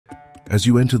As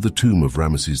you enter the tomb of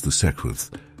Rameses II,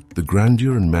 the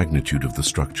grandeur and magnitude of the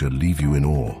structure leave you in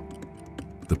awe.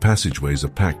 The passageways are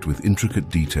packed with intricate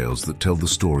details that tell the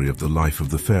story of the life of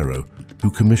the pharaoh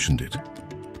who commissioned it.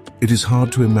 It is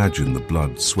hard to imagine the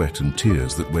blood, sweat, and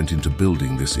tears that went into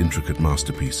building this intricate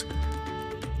masterpiece.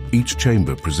 Each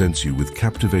chamber presents you with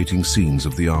captivating scenes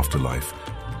of the afterlife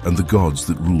and the gods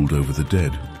that ruled over the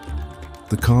dead.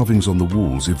 The carvings on the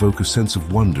walls evoke a sense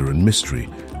of wonder and mystery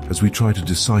as we try to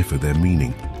decipher their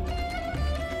meaning.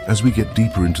 As we get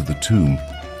deeper into the tomb,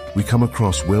 we come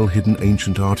across well-hidden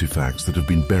ancient artifacts that have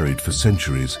been buried for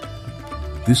centuries.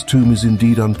 This tomb is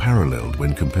indeed unparalleled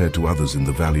when compared to others in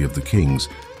the Valley of the Kings,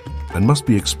 and must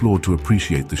be explored to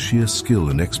appreciate the sheer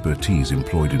skill and expertise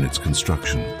employed in its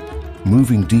construction.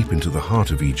 Moving deep into the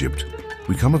heart of Egypt,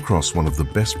 we come across one of the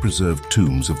best-preserved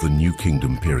tombs of the New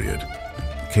Kingdom period,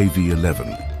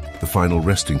 KV11, the final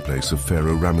resting place of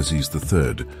Pharaoh Rameses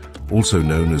III, also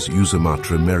known as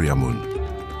Usamatra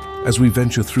Meriamun. As we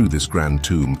venture through this grand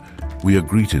tomb, we are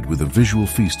greeted with a visual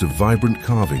feast of vibrant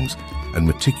carvings and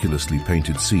meticulously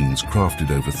painted scenes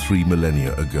crafted over 3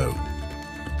 millennia ago.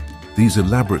 These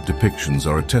elaborate depictions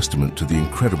are a testament to the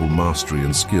incredible mastery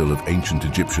and skill of ancient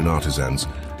Egyptian artisans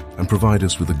and provide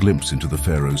us with a glimpse into the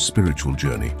pharaoh's spiritual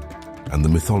journey and the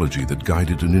mythology that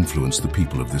guided and influenced the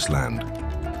people of this land.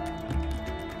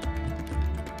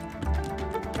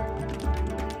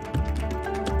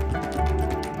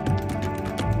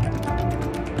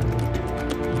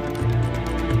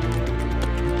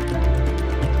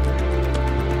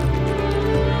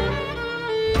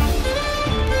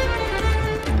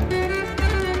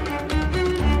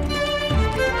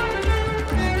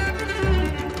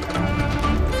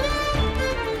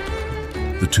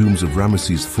 The tombs of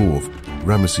Rameses IV,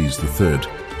 Rameses III,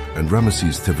 and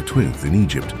Rameses XII in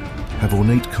Egypt have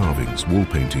ornate carvings, wall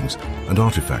paintings, and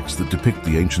artifacts that depict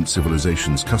the ancient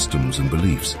civilization's customs and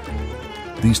beliefs.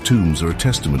 These tombs are a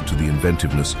testament to the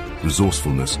inventiveness,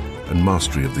 resourcefulness, and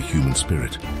mastery of the human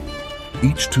spirit.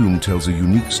 Each tomb tells a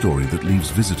unique story that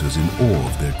leaves visitors in awe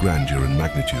of their grandeur and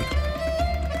magnitude.